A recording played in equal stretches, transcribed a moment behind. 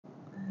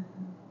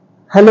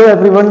Hello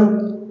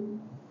everyone,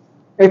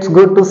 it's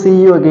good to see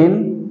you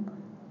again.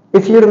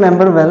 If you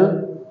remember well,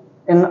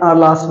 in our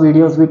last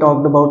videos we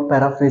talked about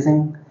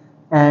paraphrasing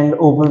and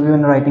overview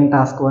in writing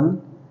task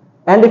 1.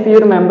 And if you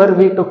remember,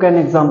 we took an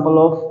example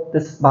of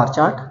this bar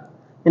chart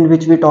in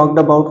which we talked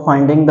about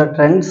finding the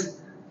trends,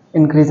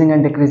 increasing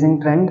and decreasing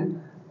trend,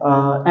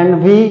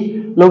 and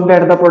we looked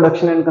at the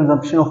production and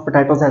consumption of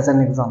potatoes as an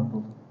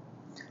example.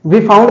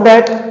 We found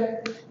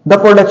that the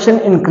production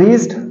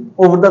increased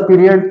over the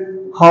period,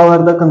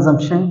 however the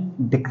consumption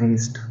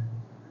decreased.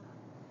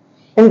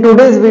 In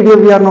today's video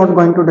we are not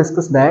going to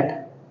discuss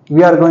that.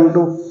 We are going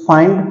to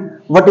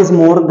find what is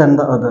more than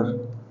the other.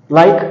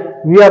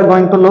 Like we are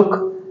going to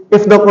look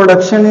if the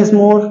production is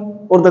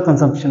more or the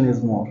consumption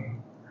is more.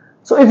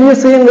 So if you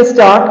see in this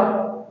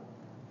chart,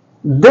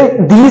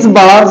 these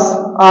bars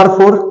are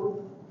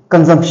for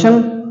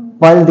consumption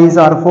while these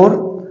are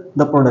for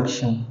the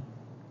production.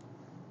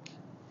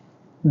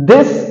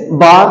 This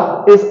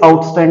bar is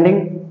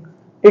outstanding,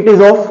 it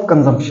is of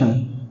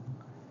consumption.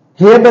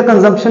 Here the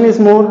consumption is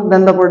more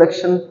than the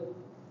production,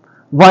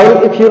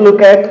 while if you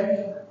look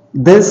at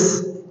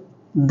this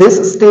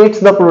states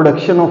the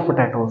production of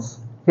potatoes.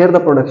 Here the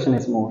production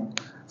is more.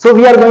 So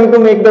we are going to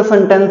make the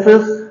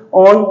sentences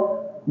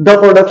on the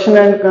production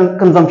and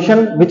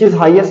consumption which is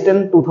highest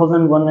in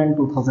 2001 and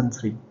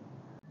 2003.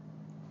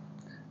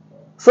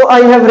 So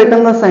I have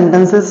written the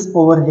sentences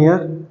over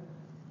here.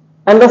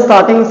 And the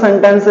starting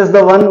sentence is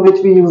the one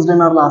which we used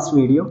in our last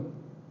video.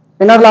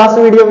 In our last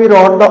video, we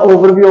wrote the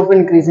overview of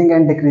increasing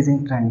and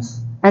decreasing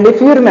trends. And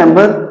if you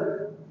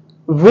remember,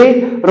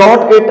 we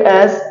wrote it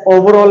as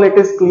overall it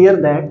is clear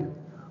that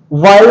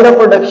while the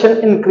production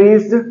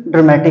increased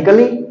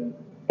dramatically,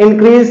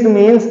 increased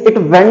means it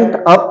went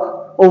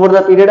up over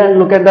the period, and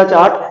look at the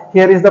chart,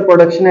 here is the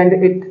production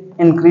and it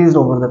increased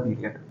over the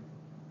period.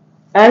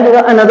 And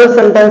another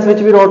sentence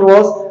which we wrote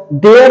was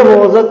there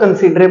was a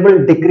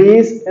considerable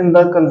decrease in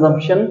the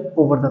consumption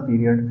over the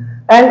period,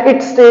 and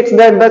it states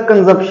that the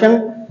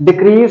consumption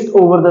decreased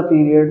over the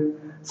period.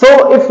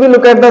 So if we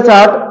look at the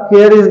chart,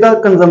 here is the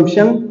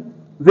consumption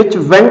which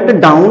went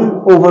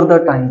down over the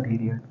time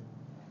period.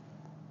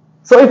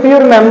 So if you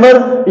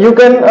remember, you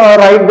can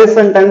write this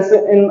sentence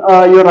in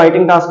your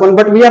writing task 1,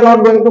 but we are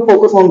not going to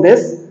focus on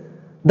this.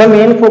 The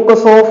main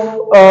focus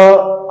of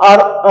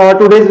our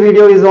today's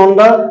video is on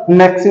the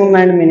maximum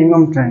and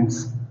minimum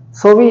trends.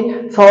 So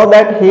we saw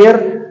that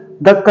here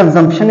the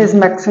consumption is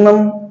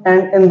maximum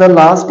and in the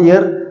last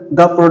year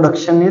the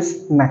production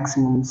is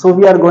maximum. So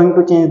we are going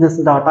to change this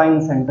data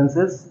in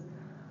sentences.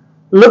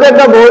 Look at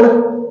the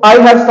board. I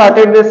have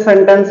started this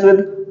sentence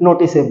with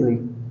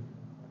noticeably.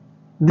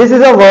 This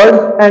is a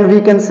word and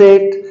we can say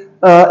it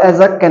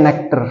as a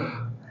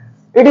connector.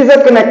 It is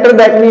a connector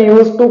that we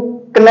use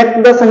to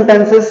connect the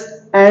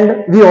sentences,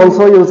 and we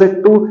also use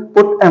it to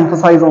put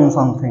emphasis on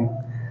something.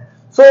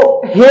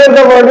 So here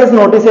the word is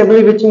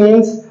noticeably, which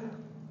means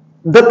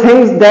the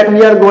things that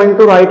we are going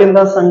to write in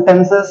the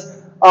sentences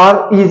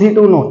are easy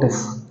to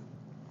notice.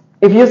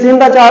 If you see in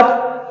the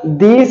chart,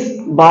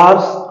 these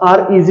bars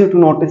are easy to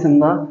notice in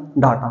the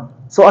data.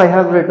 So I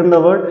have written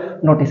the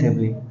word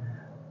noticeably.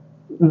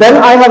 Then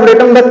I have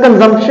written the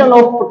consumption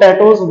of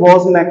potatoes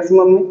was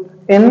maximum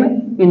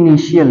in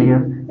initial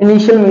year.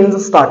 Initial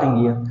means starting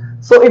year.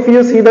 So if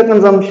you see the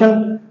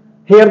consumption,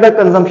 here the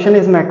consumption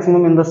is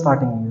maximum in the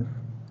starting year.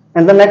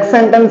 And the next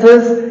sentence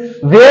is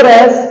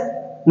whereas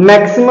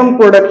maximum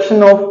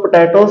production of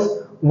potatoes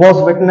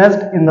was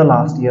witnessed in the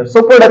last year.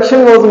 So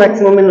production was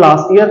maximum in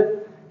last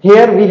year.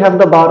 Here we have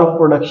the bar of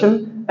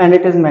production and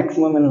it is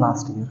maximum in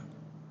last year.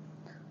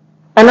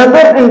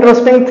 Another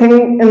interesting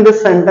thing in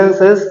this sentence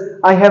is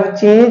I have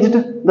changed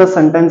the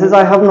sentences.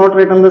 I have not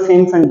written the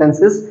same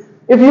sentences.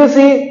 If you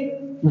see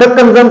the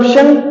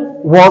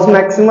consumption was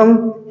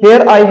maximum,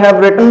 here I have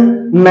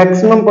written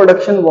maximum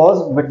production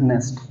was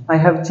witnessed. I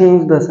have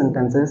changed the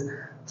sentences.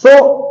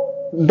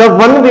 So the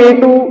one way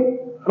to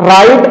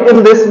write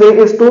in this way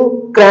is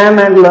to cram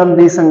and learn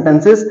these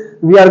sentences.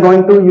 We are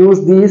going to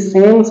use these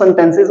same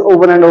sentences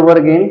over and over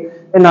again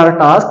in our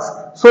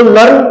tasks. So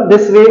learn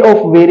this way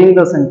of varying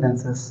the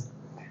sentences.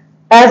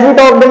 As we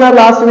talked in our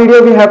last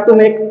video, we have to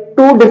make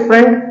two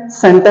different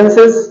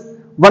sentences,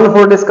 one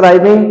for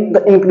describing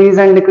the increase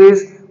and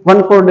decrease,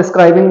 one for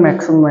describing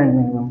maximum and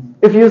minimum.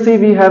 If you see,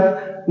 we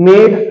have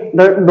made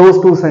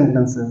those two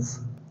sentences.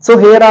 So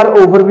here our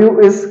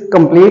overview is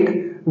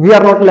complete. We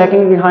are not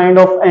lacking behind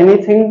of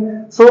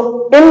anything.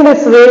 So in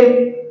this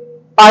way,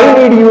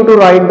 I need you to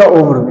write the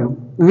overview.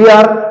 We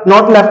are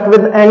not left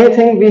with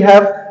anything. We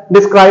have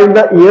described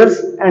the years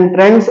and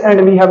trends,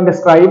 and we have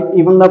described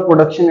even the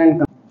production and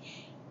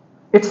consumption.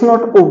 It's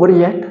not over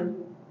yet.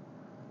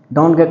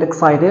 Don't get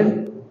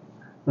excited.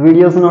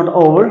 Video is not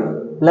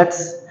over.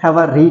 Let's have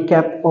a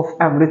recap of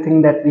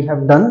everything that we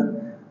have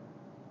done.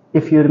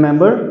 If you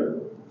remember,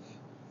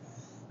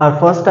 our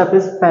first step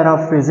is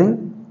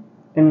paraphrasing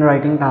in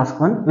writing task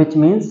 1, which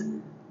means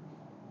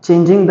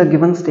changing the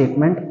given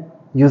statement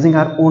using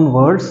our own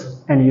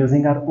words and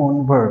using our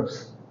own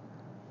verbs.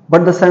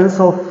 But the sense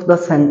of the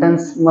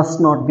sentence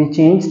must not be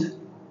changed.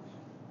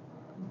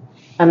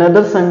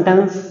 Another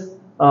sentence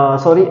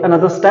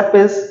Another step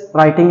is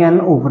writing an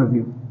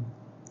overview.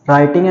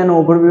 Writing an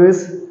overview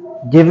is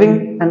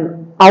giving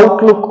an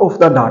outlook of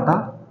the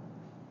data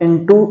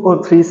in 2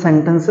 or 3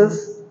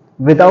 sentences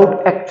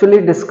without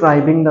actually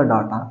describing the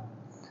data.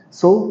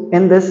 So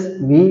in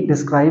this we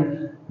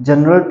describe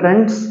general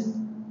trends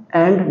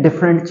and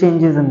different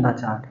changes in the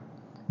chart.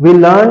 We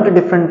learned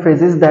different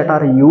phrases that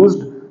are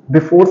used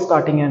before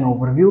starting an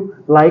overview,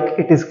 like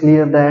it is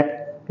clear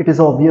that, it is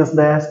obvious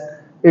that,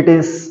 it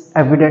is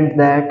evident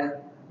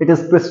that, it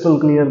is crystal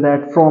clear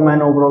that, from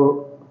an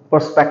overall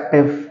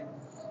perspective.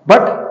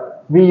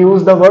 But we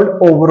use the word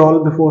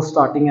overall before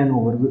starting an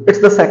overview. It's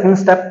the second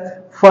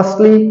step.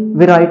 Firstly,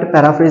 we write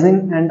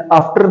paraphrasing, and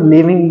after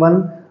leaving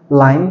one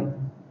line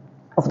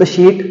of the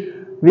sheet,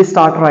 we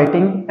start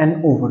writing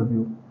an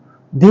overview.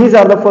 These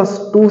are the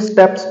first 2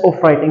 steps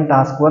of writing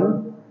task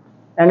 1,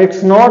 and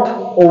it's not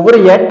over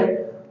yet.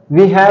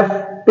 We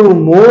have 2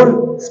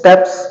 more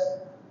steps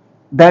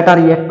that are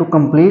yet to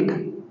complete,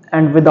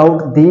 and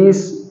without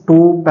these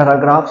 2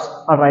 paragraphs,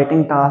 our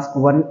writing task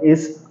 1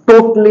 is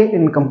totally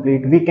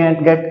incomplete. We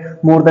can't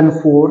get more than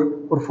 4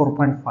 or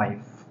 4.5.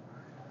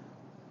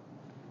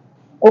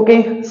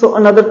 Okay, so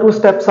another 2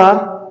 steps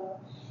are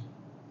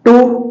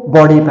 2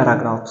 body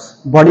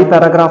paragraphs, body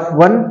paragraph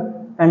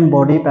 1 and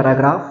body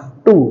paragraph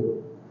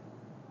 2.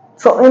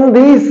 So in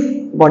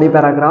these body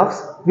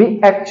paragraphs,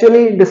 we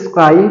actually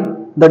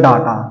describe the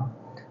data.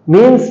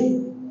 Means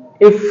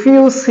if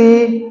you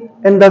see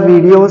in the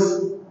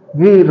videos,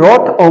 we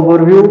wrote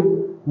overview,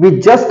 we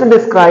just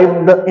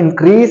described the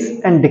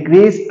increase and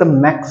decrease, the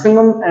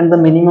maximum and the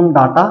minimum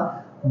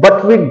data,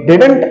 but we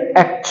didn't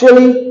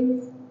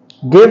actually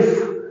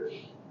give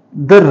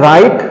the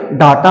right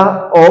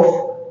data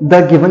of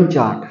the given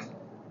chart.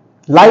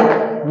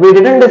 Like we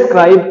didn't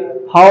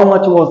describe how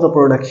much was the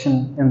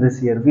production in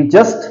this year, we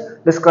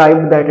just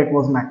described that it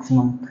was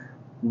maximum.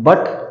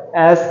 But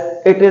as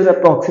it is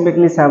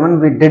approximately 7,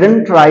 we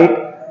didn't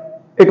write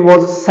it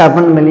was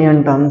 7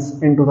 million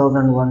tons in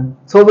 2001.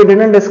 So we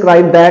didn't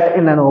describe that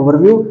in an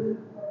overview.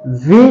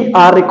 We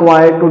are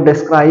required to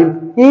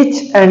describe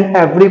each and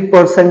every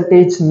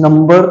percentage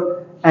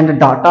number and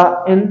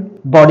data in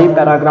body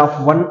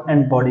paragraph 1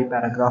 and body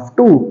paragraph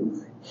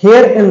 2.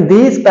 Here in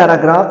these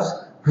paragraphs,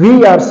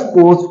 we are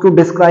supposed to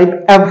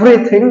describe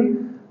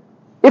everything.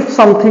 If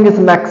something is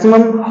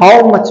maximum,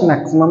 how much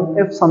maximum?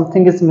 If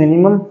something is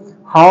minimum,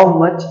 how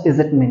much is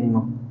it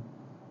minimum?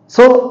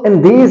 So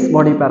in these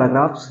body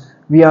paragraphs,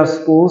 we are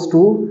supposed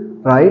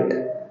to write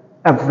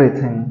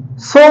everything.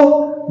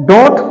 So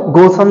don't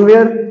go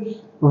somewhere.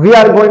 We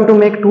are going to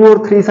make 2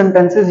 or 3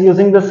 sentences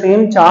using the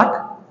same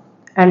chart,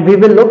 and we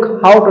will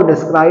look how to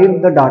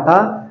describe the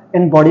data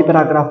in body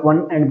paragraph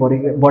 1 and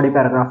body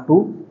paragraph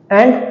 2.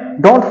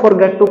 And don't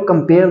forget to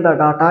compare the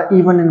data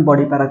even in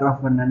body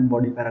paragraph 1 and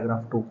body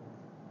paragraph 2.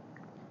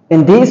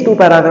 In these 2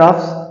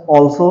 paragraphs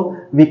also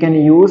we can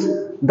use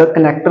the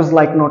connectors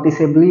like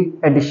noticeably,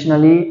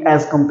 additionally,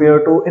 as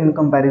compared to, in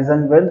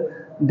comparison with.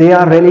 They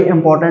are really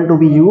important to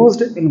be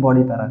used in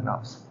body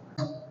paragraphs.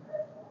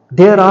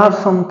 There are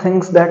some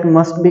things that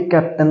must be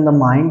kept in the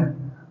mind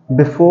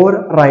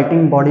before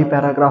writing body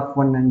paragraph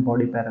 1 and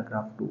body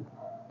paragraph 2.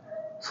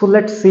 So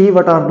let's see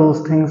what are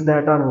those things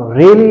that are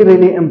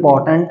really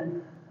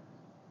important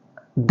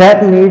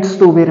that needs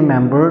to be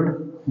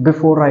remembered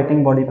before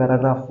writing body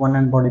paragraph 1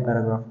 and body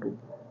paragraph 2.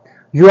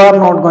 You are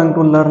not going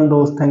to learn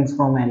those things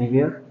from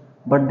anywhere,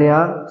 but they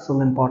are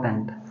so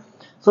important.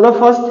 So the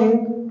first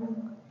thing,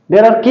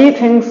 there are key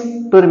things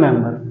to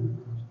remember.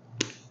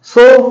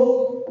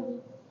 So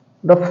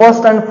the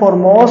first and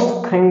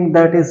foremost thing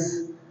that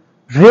is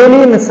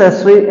really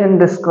necessary in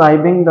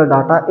describing the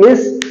data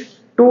is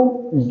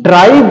to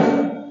drive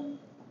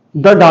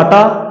the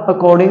data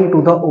according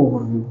to the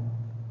overview.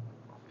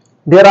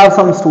 There are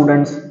some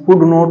students who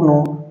do not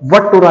know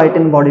what to write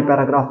in body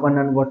paragraph 1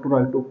 and what to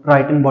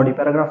write in body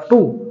paragraph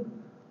 2.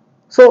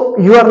 So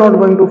you are not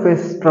going to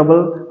face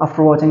trouble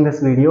after watching this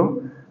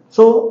video.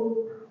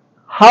 So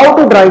how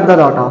to drive the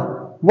data?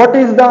 What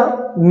is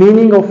the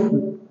meaning of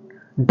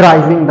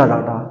driving the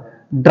data?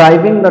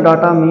 Driving the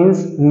data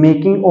means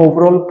making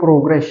overall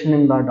progression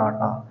in the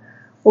data.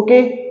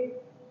 Okay,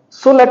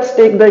 so let's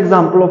take the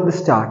example of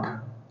this chart.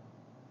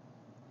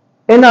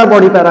 In our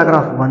body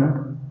paragraph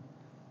 1,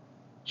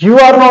 you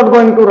are not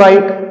going to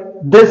write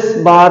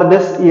this bar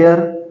this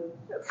year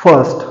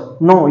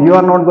first. No, you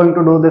are not going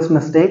to do this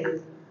mistake.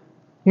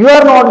 You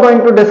are not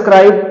going to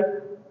describe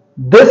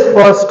this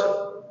first.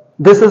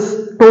 This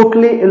is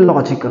totally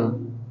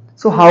illogical.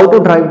 So how to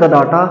drive the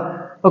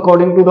data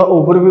according to the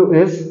overview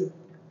is,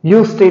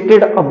 you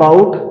stated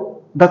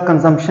about the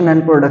consumption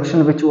and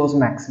production which was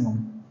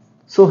maximum.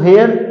 So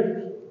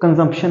here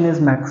consumption is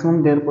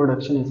maximum, their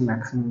production is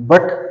maximum.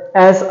 But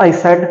as I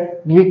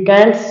said, we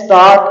can't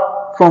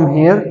start from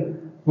here.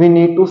 We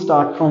need to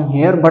start from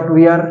here, but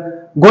we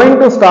are going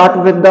to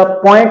start with the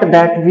point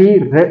that we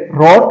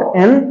wrote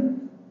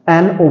in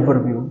an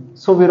overview.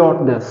 So we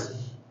wrote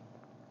this.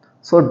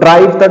 So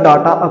drive the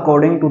data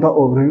according to the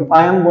overview.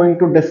 I am going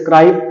to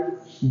describe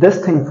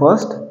this thing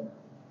first.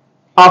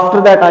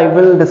 After that, I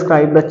will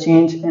describe the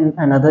change in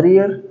another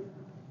year,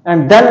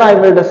 and then I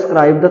will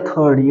describe the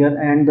third year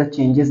and the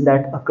changes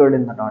that occurred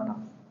in the data.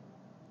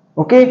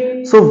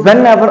 Okay, so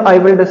whenever I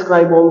will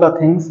describe all the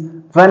things,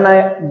 when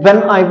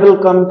I will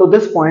come to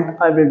this point,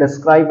 I will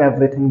describe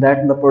everything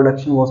that the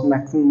production was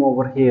maximum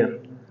over here.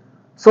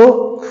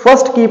 So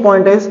first key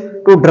point is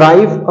to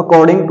drive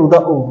according to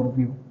the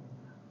overview.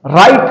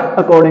 Write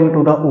according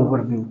to the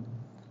overview.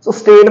 So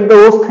state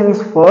those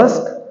things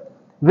first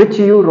which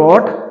you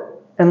wrote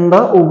in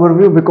the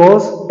overview,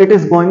 because it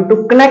is going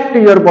to connect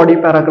your body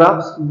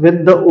paragraphs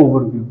with the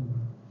overview.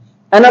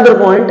 Another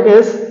point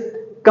is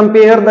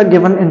compare the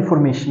given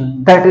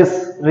information. That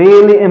is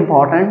really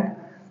important.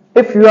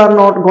 If you are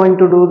not going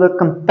to do the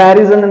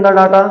comparison in the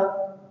data,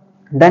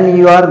 then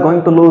you are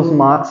going to lose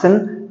marks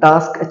in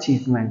task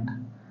achievement.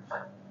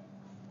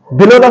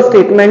 Below the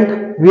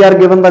statement, we are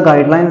given the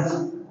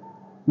guidelines.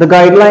 The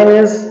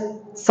guideline is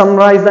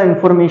summarize the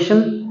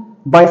information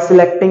by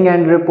selecting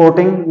and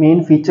reporting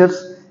main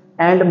features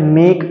and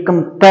make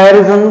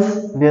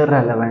comparisons where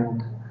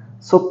relevant.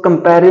 So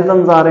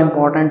comparisons are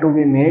important to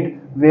be made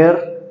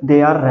where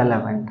they are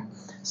relevant.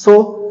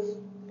 So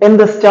in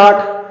this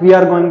chart, we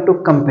are going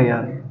to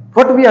compare.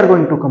 What we are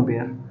going to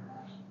compare?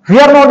 We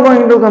are not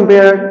going to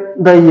compare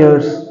the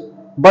years,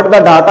 but the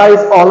data is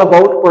all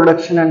about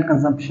production and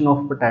consumption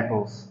of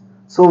potatoes.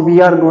 So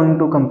we are going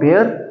to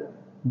compare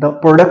the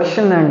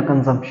production and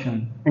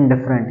consumption in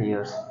different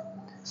years.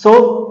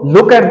 So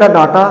look at the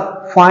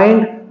data,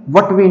 find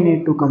what we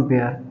need to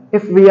compare.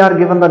 If we are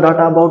given the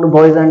data about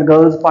boys and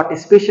girls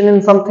participation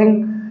in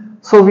something,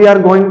 so we are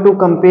going to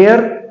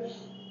compare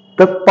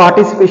the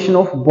participation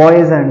of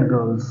boys and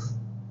girls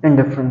in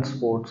different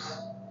sports.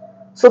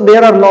 So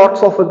there are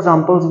lots of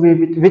examples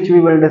which we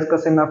will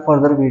discuss in our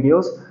further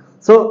videos.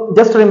 So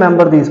just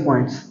remember these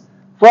points.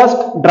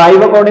 First,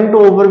 drive according to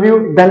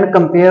overview, then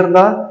compare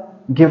the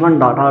given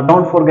data.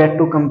 Don't forget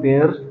to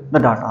compare the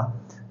data.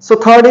 So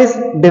third is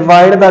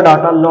divide the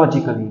data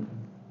logically.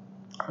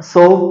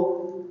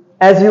 So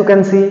as you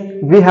can see,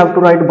 we have to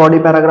write body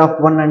paragraph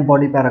 1 and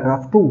body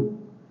paragraph 2.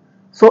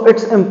 So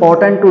it's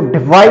important to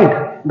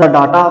divide the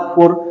data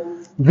for,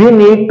 we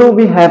need to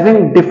be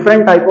having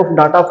different type of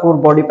data for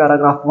body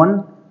paragraph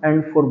 1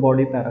 and for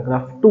body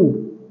paragraph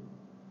 2.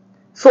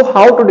 So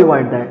how to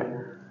divide that?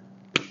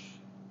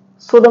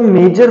 So the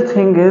major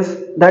thing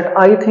is that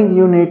I think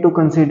you need to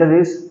consider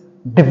is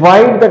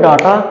divide the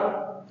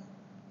data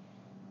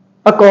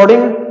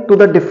according to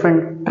the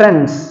different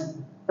trends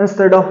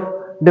instead of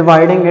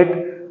dividing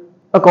it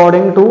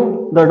according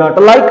to the data.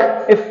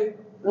 Like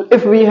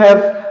if we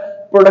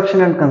have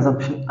production and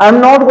consumption,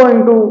 I'm not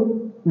going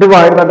to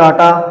divide the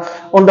data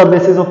on the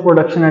basis of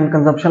production and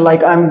consumption,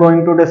 like I'm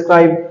going to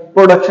describe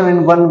production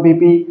in 1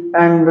 bp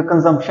and the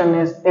consumption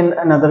is in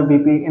another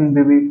bp in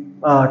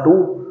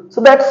bp2. So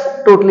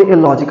that's totally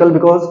illogical,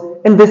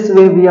 because in this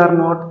way we are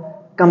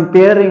not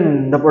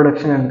comparing the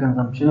production and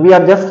consumption. We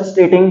are just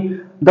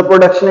stating the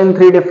production in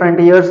 3 different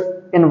years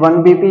in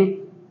 1 bp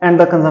and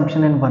the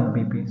consumption in 1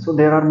 bp. So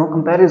there are no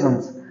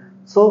comparisons.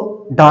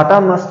 So data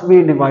must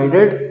be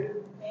divided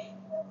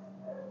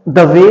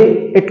the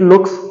way it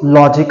looks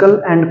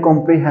logical and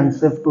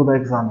comprehensive to the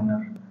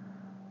examiner.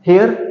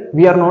 Here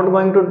we are not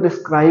going to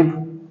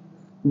describe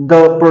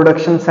the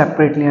production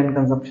separately and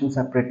consumption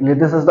separately.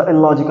 This is the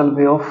illogical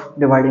way of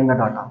dividing the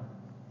data.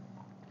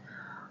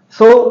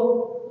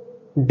 So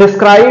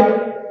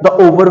describe the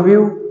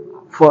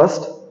overview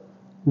first.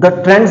 The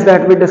trends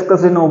that we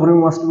discuss in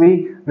overview must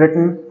be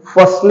written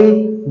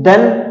firstly.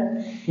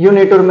 Then you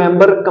need to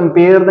remember,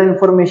 compare the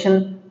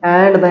information,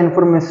 and the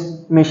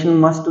information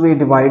must be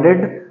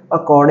divided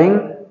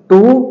according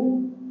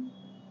to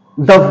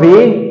the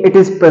way it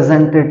is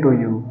presented to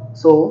you.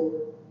 So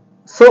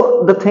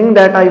the thing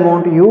that I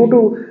want you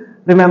to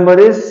remember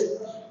is,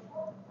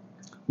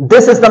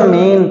 this is the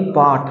main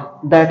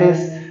part that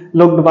is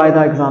looked by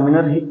the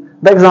examiner.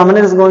 The examiner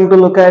is going to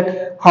look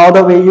at how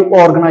the way you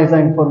organize the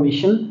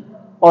information.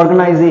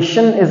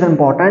 Organization is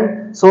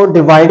important. So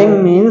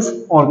dividing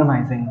means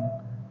organizing,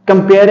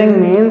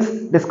 comparing means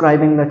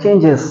describing the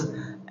changes,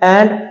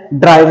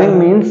 and driving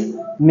means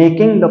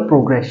making the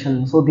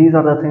progression. So these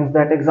are the things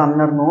that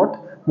examiner note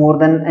more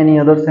than any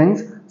other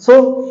things.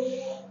 So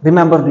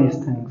remember these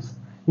things.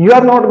 You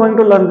are not going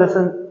to learn this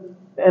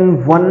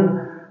in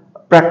one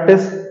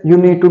practice. You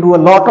need to do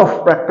a lot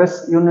of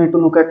practice. You need to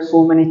look at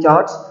so many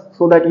charts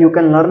so that you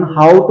can learn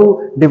how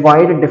to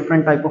divide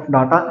different type of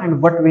data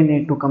and what we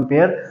need to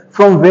compare,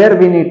 from where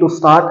we need to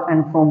start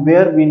and from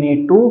where we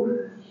need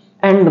to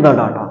end the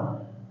data.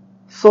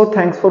 So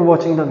thanks for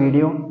watching the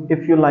video.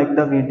 If you like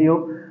the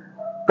video,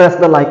 press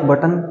the like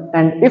button,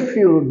 and if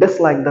you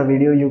dislike the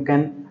video, you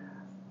can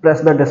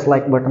press the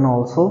dislike button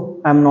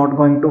also. I'm not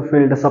going to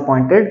feel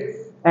disappointed.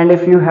 And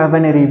if you have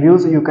any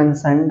reviews, you can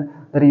send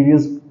the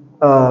reviews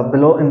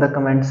below in the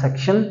comment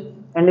section.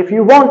 And if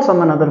you want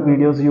some another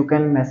videos, you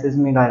can message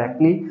me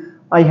directly.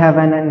 I have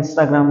an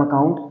Instagram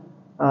account.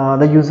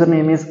 The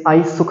username is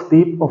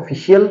iSukhdeep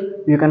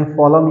official. You can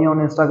follow me on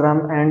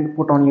Instagram and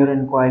put on your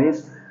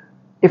inquiries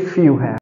if you have.